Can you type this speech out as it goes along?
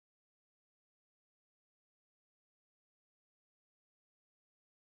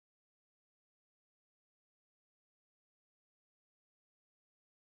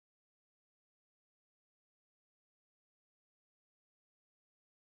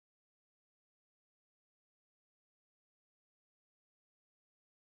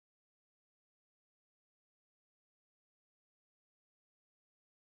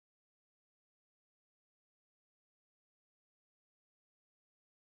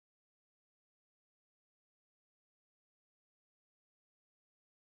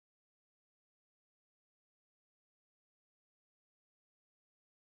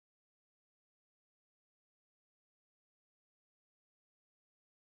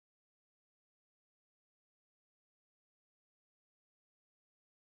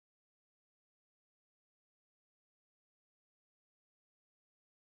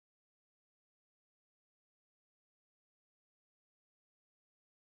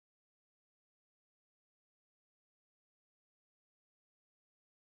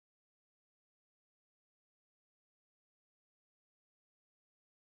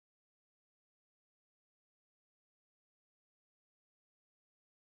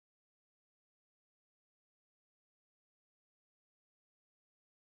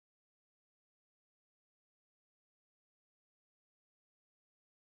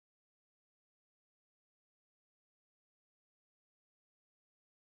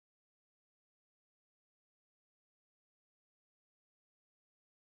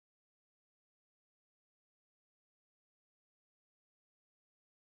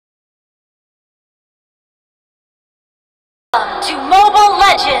Welcome to Mobile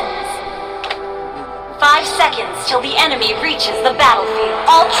Legends! 5 seconds till the enemy reaches the battlefield.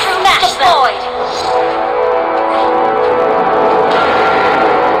 All true match deployed!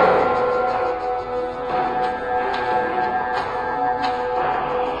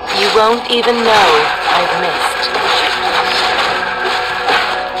 You won't even know I've missed.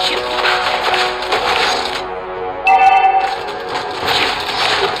 Shoot.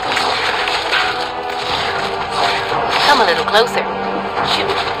 Come a little closer. Shoot.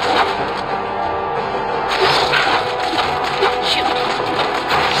 Shoot.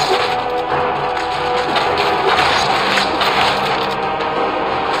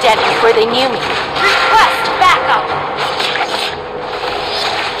 Dead before they knew me. Request backup!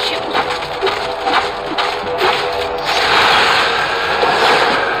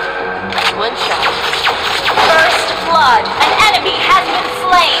 One shot. First blood. An enemy has been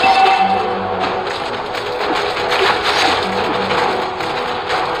slain.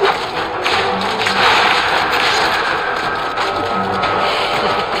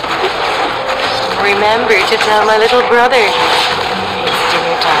 Remember to tell my little brother it's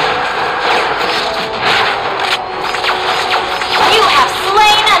dinner time. You have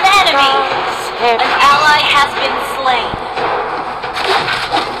slain an enemy. An ally has been slain.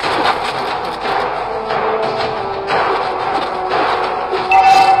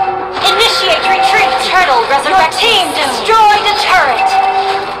 Initiate retreat. Turtle resurrect. Your team destroyed a turret.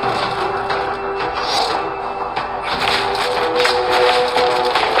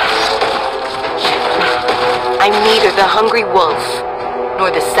 I'm neither the hungry wolf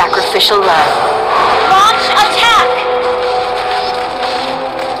nor the sacrificial lamb. Launch attack.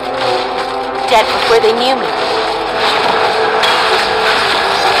 Dead before they knew me.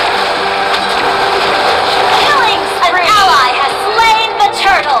 Killing spree. An ally has slain the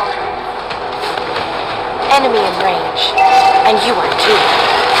turtle. Enemy in range, and you are too.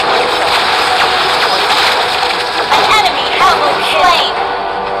 An enemy has been slain.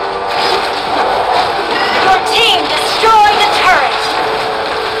 Your team destroyed a turret.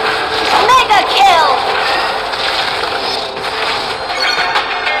 Mega kill.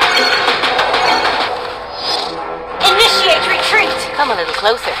 Initiate retreat. Come a little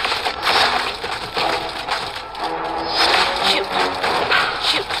closer. Shoot.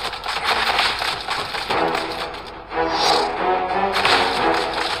 Shoot.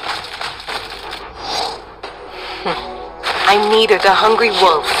 I'm neither the hungry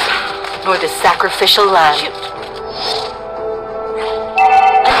wolf nor the sacrificial lamb. Shoot.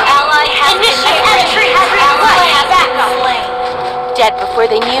 An ally has been retreat. An ally has been slain. Dead before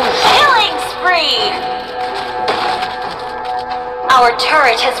they knew me. Killing spree. Our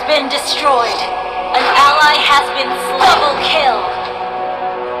turret has been destroyed. An ally has been slain. Double kill.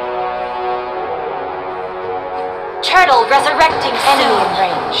 Turtle resurrecting Enemy soon. in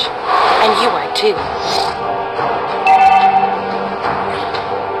range, and you are too.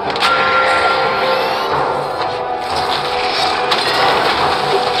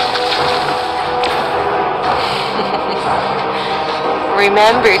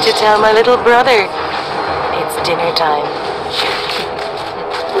 Remember to tell my little brother it's dinner time.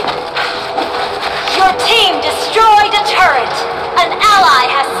 Your team destroyed a turret. An ally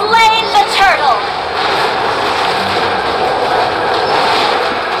has slain the turtle.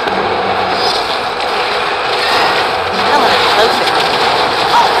 Come a little closer.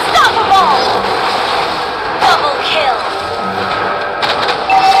 Unstoppable! Double kill.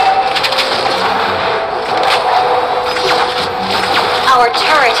 Our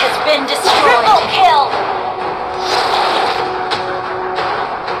turret has been destroyed. Triple kill.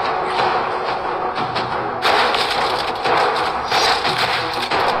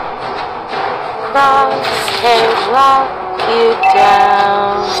 Crosshairs lock you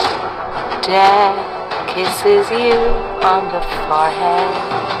down. Death kisses you on the forehead.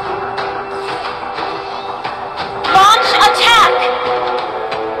 Launch attack.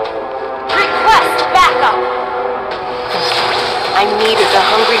 Request backup. I'm neither the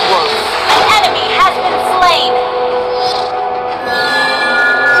hungry wolf. An enemy has been slain.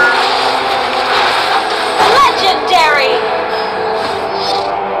 Legendary.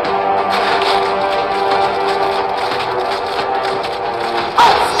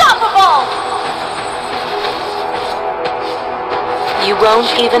 Unstoppable. You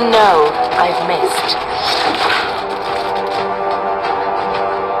won't even know I've missed.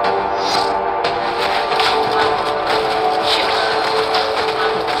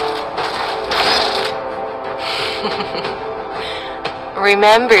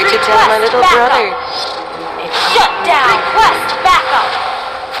 Remember to tell my little brother. Shut down. Request backup.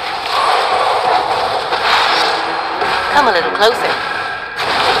 Come a little closer.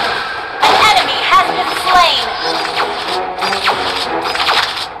 An enemy has been slain.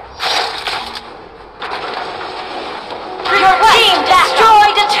 Your team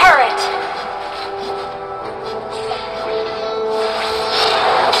destroyed a turret.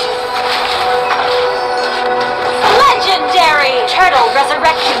 Legendary! Turtle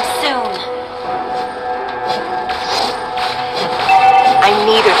resurrecting soon. I'm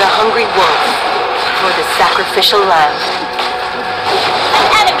neither the hungry wolf nor the sacrificial lamb. An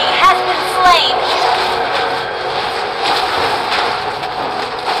enemy has been slain.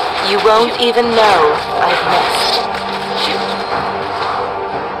 You won't even know I've missed.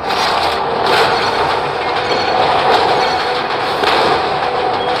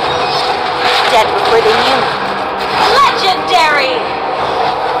 Dead before they knew me. Legendary!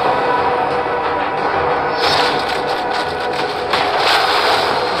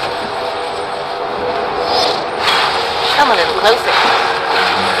 Come a little closer.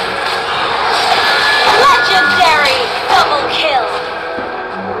 Legendary! Double kill!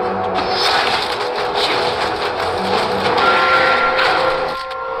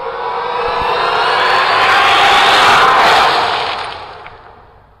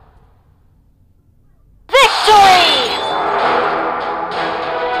 Victory!